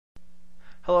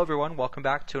Hello everyone, welcome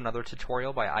back to another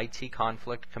tutorial by IT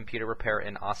Conflict Computer Repair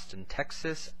in Austin,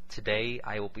 Texas. Today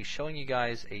I will be showing you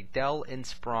guys a Dell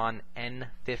Inspiron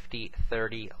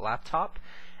N5030 laptop,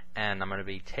 and I'm going to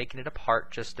be taking it apart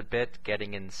just a bit,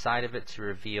 getting inside of it to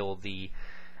reveal the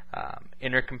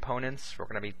inner components. We're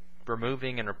going to be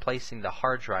removing and replacing the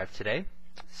hard drive today,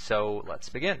 so let's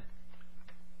begin.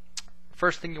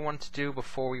 First thing you want to do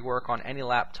before we work on any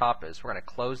laptop is we're going to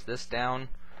close this down,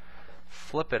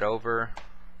 flip it over,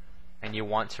 and you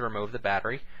want to remove the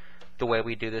battery. The way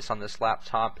we do this on this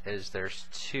laptop is there's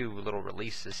two little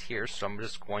releases here, so I'm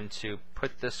just going to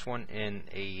put this one in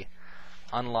a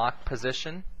unlock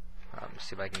position.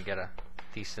 See if I can get a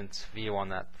decent view on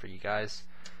that for you guys.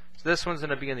 So this one's going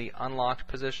to be in the unlocked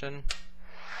position.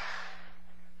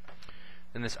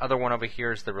 Then this other one over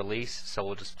here is the release, so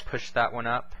we'll just push that one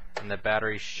up and the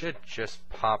battery should just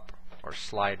pop or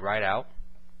slide right out.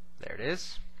 There it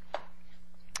is.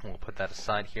 We'll put that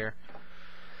aside here.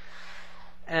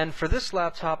 And for this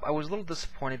laptop, I was a little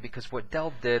disappointed because what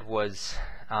Dell did was,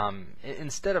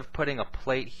 instead of putting a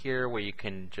plate here where you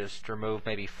can just remove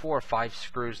maybe 4 or 5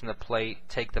 screws in the plate,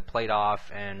 take the plate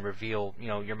off, and reveal,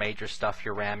 your major stuff,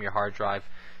 your RAM, your hard drive,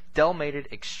 Dell made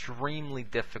it extremely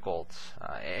difficult,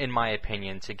 in my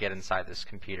opinion, to get inside this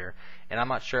computer. And I'm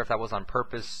not sure if that was on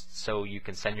purpose so you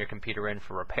can send your computer in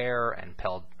for repair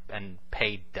and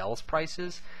pay Dell's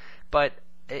prices, but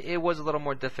it was a little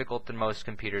more difficult than most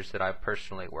computers that I've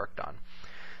personally worked on.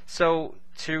 So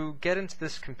to get into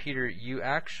this computer, you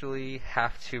actually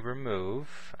have to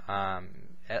remove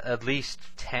at least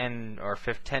 10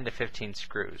 to 15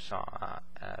 screws,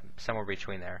 somewhere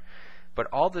between there. But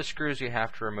all the screws you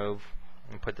have to remove,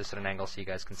 let me put this at an angle so you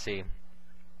guys can see,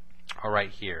 are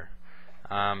right here.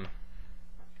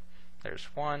 There's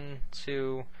 1,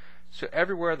 2, so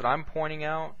everywhere that I'm pointing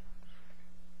out,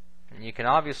 and you can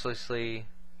obviously see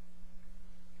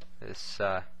this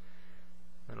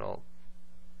little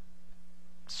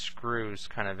screws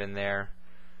kind of in there,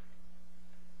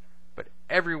 but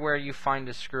everywhere you find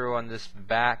a screw on this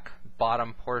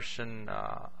bottom portion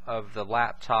of the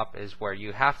laptop is where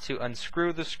you have to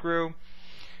unscrew the screw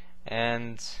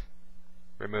and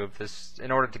remove this in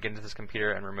order to get into this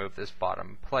computer and remove this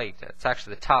bottom plate. It's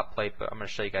actually the top plate, but I'm going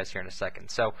to show you guys here in a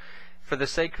second. So for the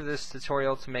sake of this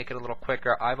tutorial, to make it a little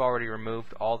quicker, I've already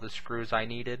removed all the screws I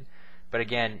needed, but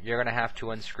again, you're going to have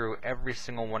to unscrew every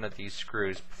single one of these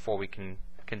screws before we can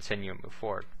continue and move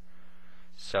forward.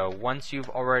 So once you've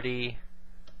already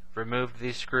removed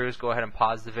these screws, go ahead and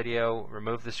pause the video,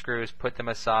 remove the screws, put them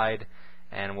aside,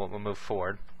 and we'll move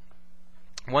forward.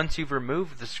 Once you've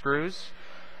removed the screws,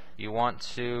 you want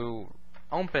to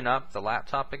open up the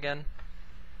laptop again.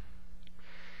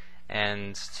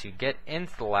 And to get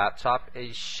into the laptop,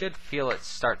 you should feel it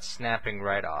start snapping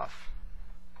right off.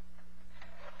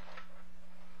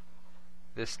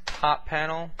 This top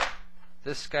panel,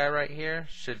 this guy right here,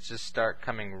 should just start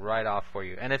coming right off for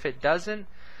you. And if it doesn't,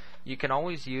 you can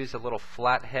always use a little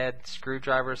flathead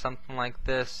screwdriver or something like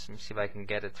this. Let me see if I can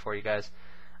get it for you guys.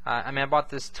 I bought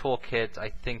this toolkit, I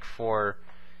think, for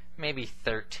maybe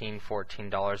 $13,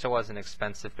 $14. It wasn't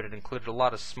expensive, but it included a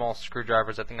lot of small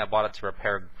screwdrivers. I think I bought it to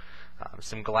repair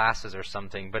some glasses or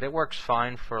something, but it works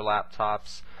fine for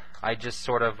laptops. I just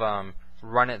sort of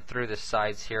run it through the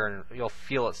sides here, and you'll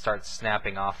feel it start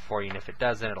snapping off for you, and if it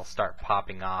doesn't, it'll start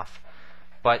popping off.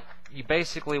 But you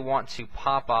basically want to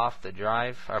pop off the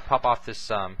drive, or pop off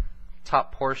this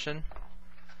top portion,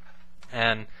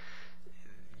 and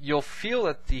you'll feel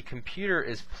that the computer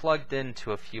is plugged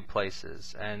into a few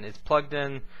places, and it's plugged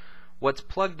in. What's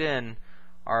plugged in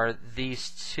are these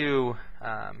two.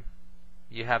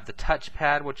 You have the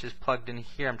touchpad, which is plugged in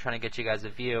here. I'm trying to get you guys a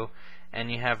view,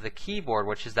 and you have the keyboard,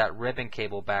 which is that ribbon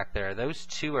cable back there. Those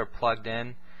two are plugged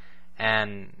in,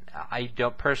 and I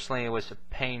don't personally, it was a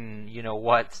pain,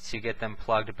 to get them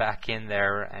plugged back in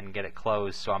there and get it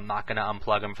closed, so I'm not going to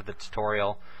unplug them for the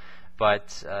tutorial.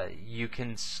 But you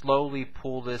can slowly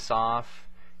pull this off.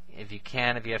 If you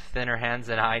have thinner hands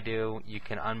than I do, you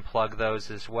can unplug those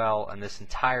as well, and this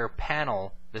entire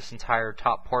panel, this entire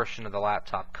top portion of the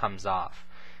laptop comes off.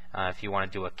 If you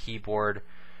want to do a keyboard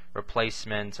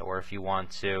replacement, or if you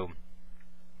want to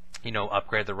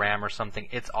upgrade the RAM or something,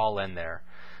 it's all in there.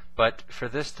 But for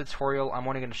this tutorial, I'm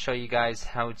only going to show you guys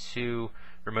how to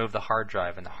remove the hard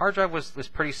drive. And the hard drive was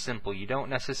pretty simple. You don't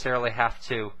necessarily have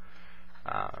to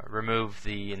remove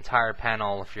the entire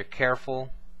panel if you're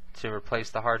careful to replace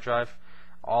the hard drive.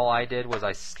 All I did was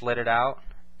I slid it out,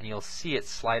 and you'll see it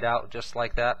slide out just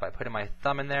like that by putting my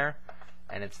thumb in there,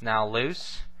 and it's now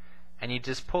loose. And you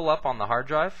just pull up on the hard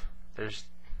drive,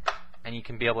 and you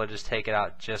can be able to just take it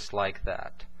out just like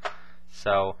that.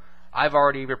 So I've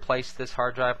already replaced this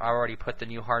hard drive. I already put the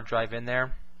new hard drive in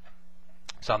there,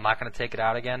 so I'm not going to take it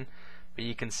out again. But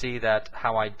you can see that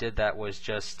how I did that was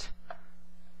just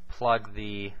unplug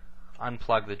the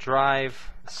drive,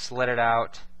 slid it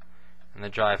out, and the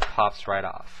drive pops right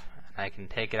off. And I can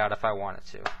take it out if I wanted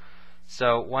to.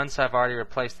 So once I've already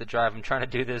replaced the drive, I'm trying to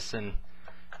do this in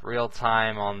real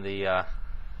time on the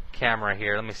camera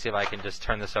here. Let me see if I can just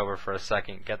turn this over for a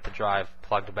second, get the drive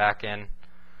plugged back in.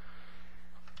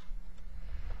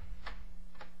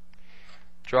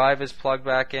 Drive is plugged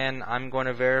back in. I'm going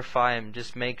to verify and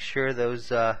just make sure those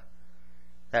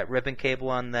that ribbon cable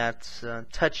on that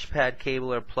touchpad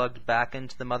cable are plugged back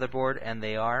into the motherboard, and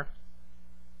they are.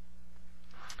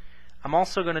 I'm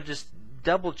also going to just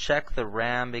double check the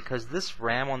RAM, because this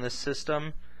RAM on this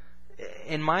system,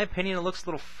 in my opinion, it looks a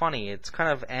little funny. It's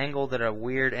kind of angled at a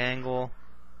weird angle,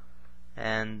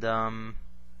 and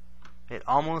it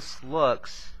almost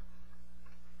looks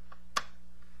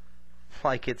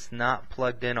like it's not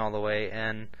plugged in all the way.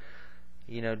 And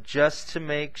you know, just to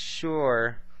make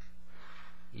sure,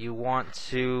 you want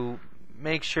to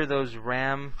make sure those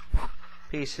RAM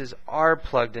pieces are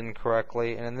plugged in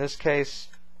correctly, and in this case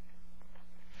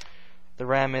the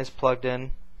RAM is plugged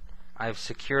in. I've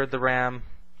secured the RAM.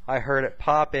 I heard it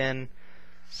pop in,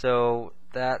 so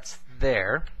that's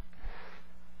there.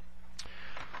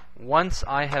 Once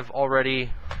I have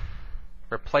already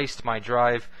replaced my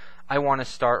drive, I want to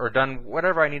start, or done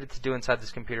whatever I needed to do inside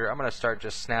this computer, I'm going to start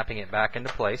just snapping it back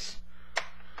into place.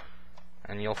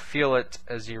 And you'll feel it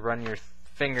as you run your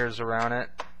fingers around it.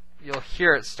 You'll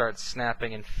hear it start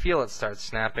snapping and feel it start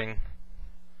snapping.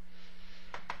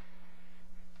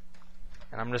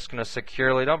 And I'm just going to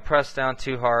securely, don't press down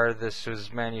too hard. This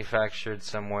was manufactured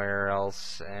somewhere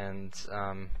else, and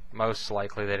most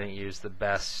likely they didn't use the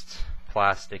best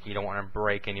plastic. You don't want to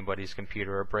break anybody's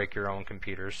computer or break your own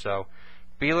computer, so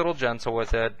be a little gentle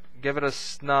with it. Give it a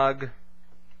snug,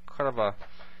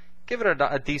 give it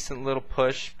a decent little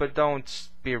push, but don't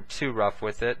be too rough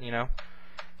with it. You know,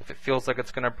 if it feels like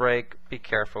it's going to break, be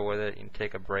careful with it. You can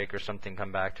take a break or something,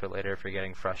 come back to it later if you're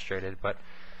getting frustrated.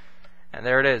 And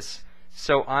there it is.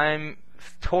 So I'm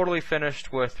totally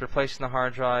finished with replacing the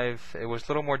hard drive. It was a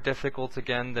little more difficult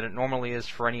again than it normally is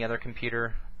for any other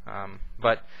computer,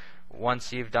 but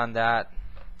once you've done that,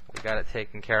 we got it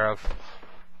taken care of.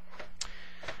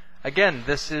 Again,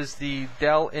 this is the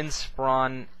Dell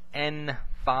Inspiron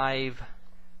N5030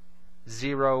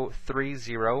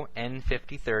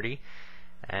 N5030,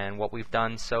 and what we've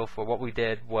done what we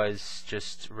did was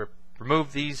just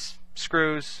remove these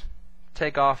screws,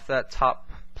 take off that top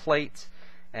plate,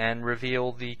 and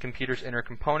reveal the computer's inner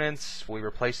components. We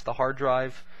replaced the hard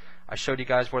drive. I showed you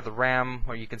guys where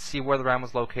you can see where the RAM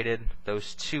was located.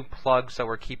 Those two plugs that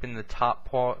were keeping the top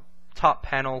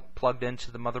panel plugged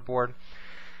into the motherboard.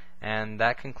 And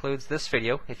that concludes this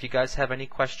video. If you guys have any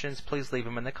questions, please leave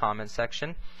them in the comment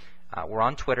section. We're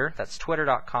on Twitter. That's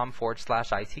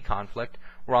twitter.com/ITconflict.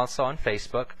 We're also on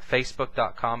Facebook,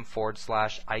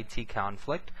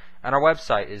 facebook.com/ITconflict. And our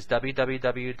website is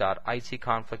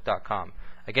www.itconflict.com.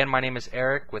 Again, my name is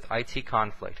Eric with IT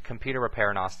Conflict, computer repair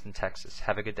in Austin, Texas.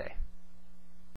 Have a good day.